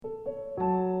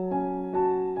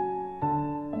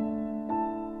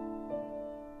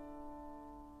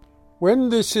When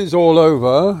this is all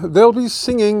over, there'll be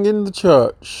singing in the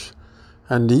church,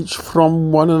 and each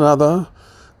from one another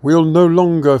we'll no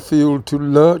longer feel to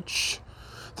lurch.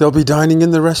 There'll be dining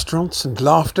in the restaurants and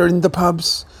laughter in the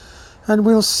pubs, and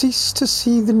we'll cease to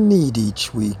see the need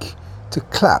each week to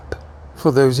clap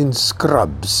for those in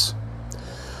scrubs.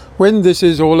 When this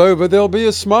is all over, there'll be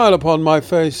a smile upon my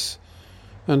face,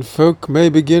 and folk may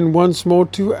begin once more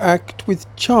to act with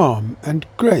charm and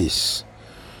grace.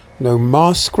 No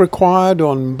mask required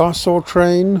on bus or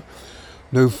train,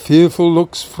 no fearful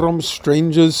looks from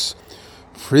strangers,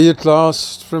 free at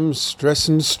last from stress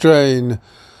and strain,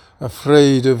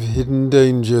 afraid of hidden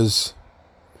dangers.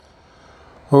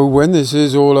 Oh, when this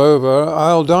is all over,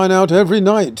 I'll dine out every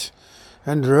night,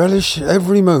 and relish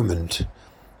every moment,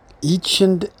 each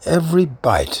and every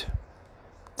bite.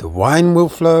 The wine will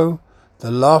flow, the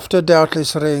laughter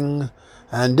doubtless ring,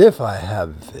 and if I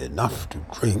have enough to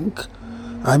drink,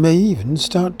 I may even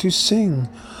start to sing.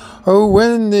 Oh,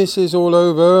 when this is all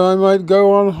over, I might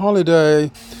go on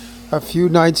holiday. A few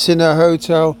nights in a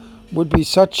hotel would be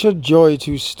such a joy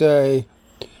to stay.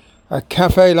 A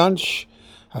cafe lunch,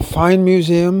 a fine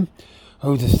museum,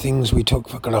 oh, the things we took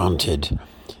for granted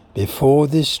before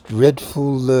this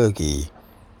dreadful lurgi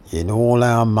in all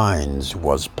our minds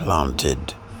was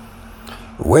planted.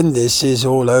 When this is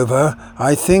all over,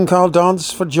 I think I'll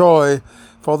dance for joy,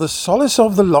 for the solace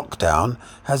of the lockdown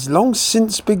has long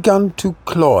since begun to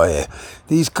cloy.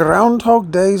 These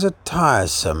groundhog days are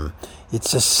tiresome.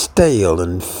 It's a stale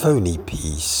and phony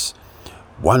piece.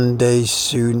 One day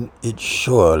soon it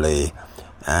surely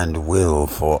and will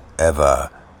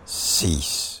forever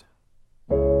cease.